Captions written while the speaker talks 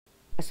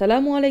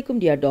Assalamu alaikum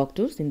dear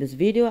doctors. In this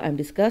video I am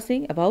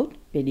discussing about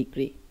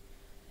pedigree.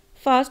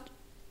 First,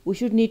 we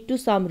should need to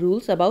some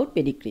rules about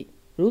pedigree.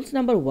 Rules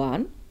number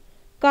 1.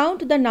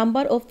 Count the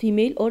number of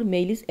female or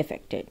male is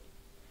affected.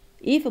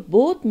 If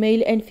both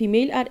male and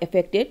female are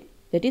affected,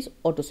 that is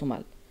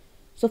autosomal.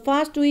 So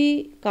first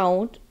we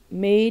count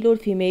male or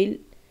female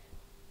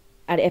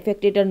are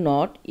affected or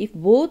not. If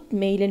both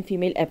male and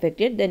female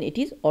affected, then it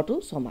is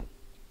autosomal.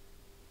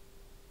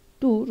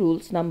 2.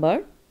 Rules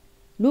number.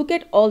 Look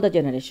at all the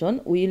generation.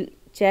 We will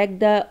check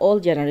the all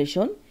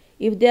generation.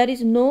 If there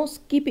is no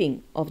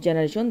skipping of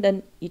generation,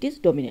 then it is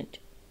dominant.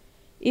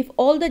 If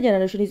all the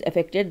generation is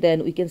affected,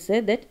 then we can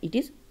say that it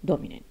is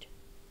dominant.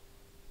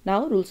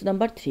 Now rules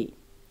number 3.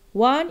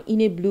 1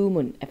 in a blue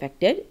moon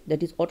affected,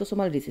 that is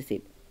autosomal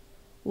recessive.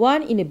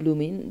 1 in a blue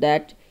moon,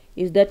 that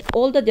is that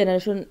all the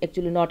generation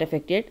actually not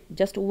affected,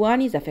 just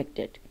one is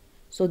affected.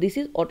 So this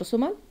is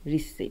autosomal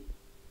recessive.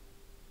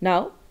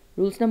 Now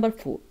rules number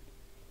 4.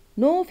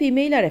 No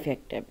female are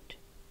affected,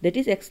 that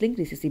is X-linked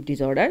recessive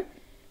disorder.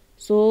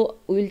 So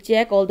we will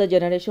check all the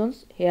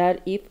generations here.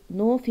 If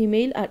no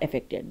female are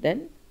affected,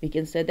 then we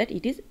can say that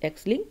it is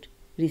X-linked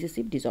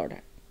recessive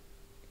disorder.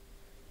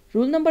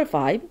 Rule number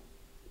 5.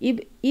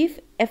 If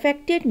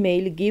affected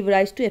male give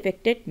rise to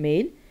affected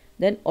male,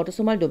 then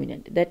autosomal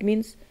dominant. That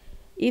means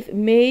if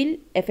male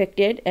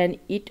affected and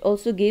it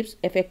also gives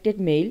affected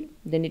male,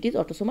 then it is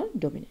autosomal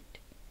dominant.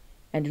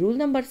 And rule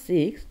number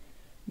 6.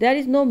 There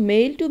is no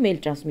male to male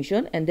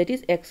transmission, and that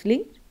is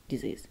X-linked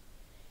disease.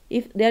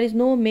 If there is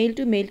no male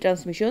to male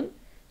transmission,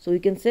 so we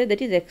can say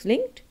that is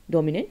X-linked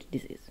dominant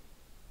disease.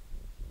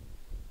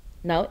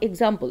 Now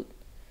example.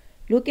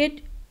 Look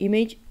at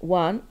image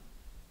 1.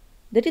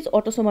 That is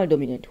autosomal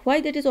dominant.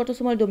 Why that is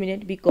autosomal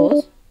dominant?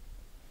 Because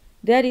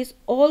there is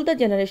all the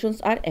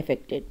generations are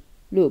affected.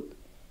 Look,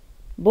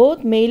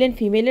 both male and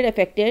female are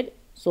affected,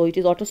 so it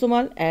is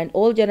autosomal, and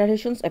all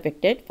generations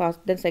affected, first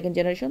then second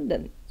generation,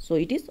 then so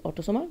it is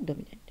autosomal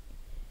dominant.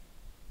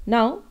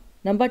 Now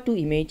number 2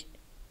 image.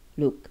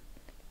 Look,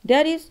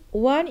 there is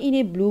 1 in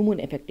a blue moon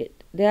affected.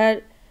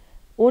 There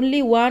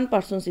only one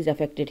person is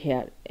affected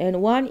here,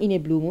 and 1 in a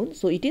blue moon,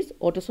 so it is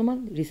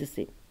autosomal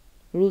recessive.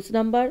 Rules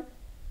number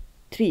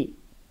 3.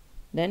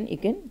 Then you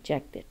can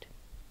check that.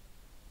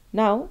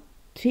 Now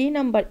 3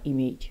 number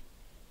image.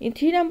 In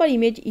 3 number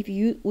image, if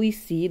we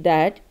see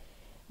that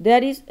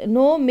there is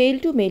no male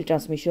to male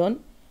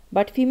transmission,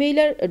 but female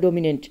are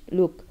dominant.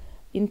 Look,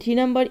 in 3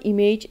 number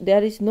image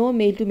there is no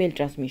male to male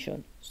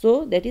transmission,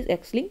 so that is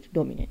X-linked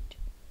dominant.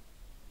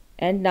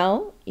 And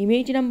now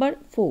image number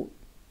 4.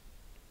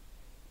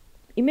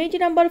 Image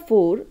number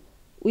 4,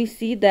 we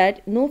see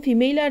that no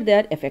female are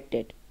there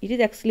affected. It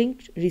is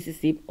X-linked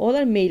recessive, all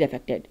are male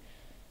affected.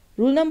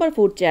 Rule number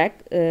 4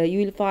 check, you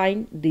will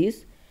find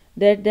this,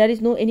 that there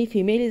is no any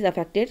female is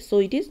affected, so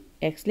it is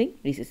X-linked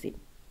recessive.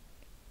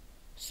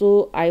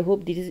 So I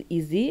hope this is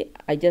easy.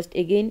 I just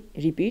again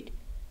repeat.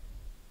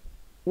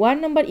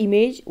 1 number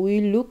image, we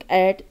will look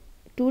at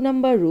 2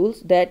 number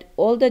rules, that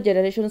all the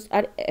generations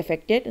are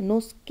affected,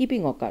 no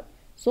skipping occur,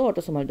 so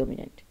autosomal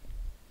dominant.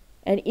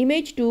 And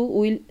image 2,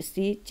 we will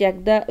see,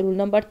 check the rule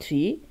number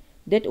 3,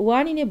 that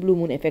 1 in a blue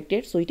moon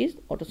affected, so it is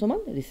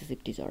autosomal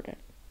recessive disorder.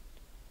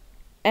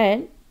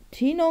 And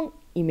 3 nong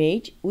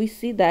image, we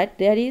see that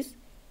there is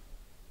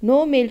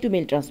no male to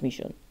male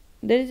transmission.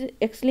 There is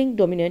X-linked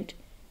dominant,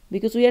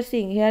 because we are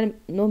seeing here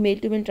no male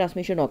to male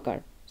transmission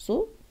occur.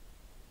 So,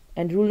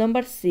 and rule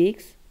number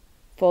 6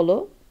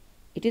 follow,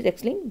 it is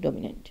X-linked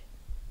dominant.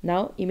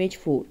 Now image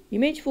 4.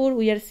 Image 4,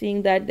 we are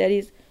seeing that there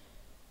is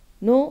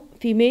no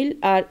female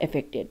are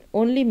affected,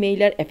 only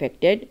male are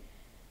affected,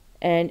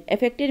 and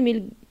affected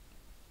male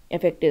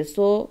affected.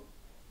 So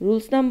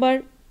rules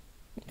number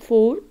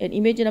 4 and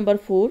image number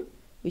 4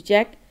 we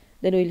check,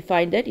 then we will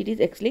find that it is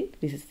X-linked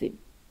recessive.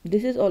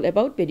 This is all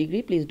about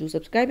pedigree. Please do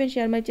subscribe and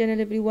share my channel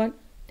everyone.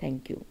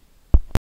 Thank you.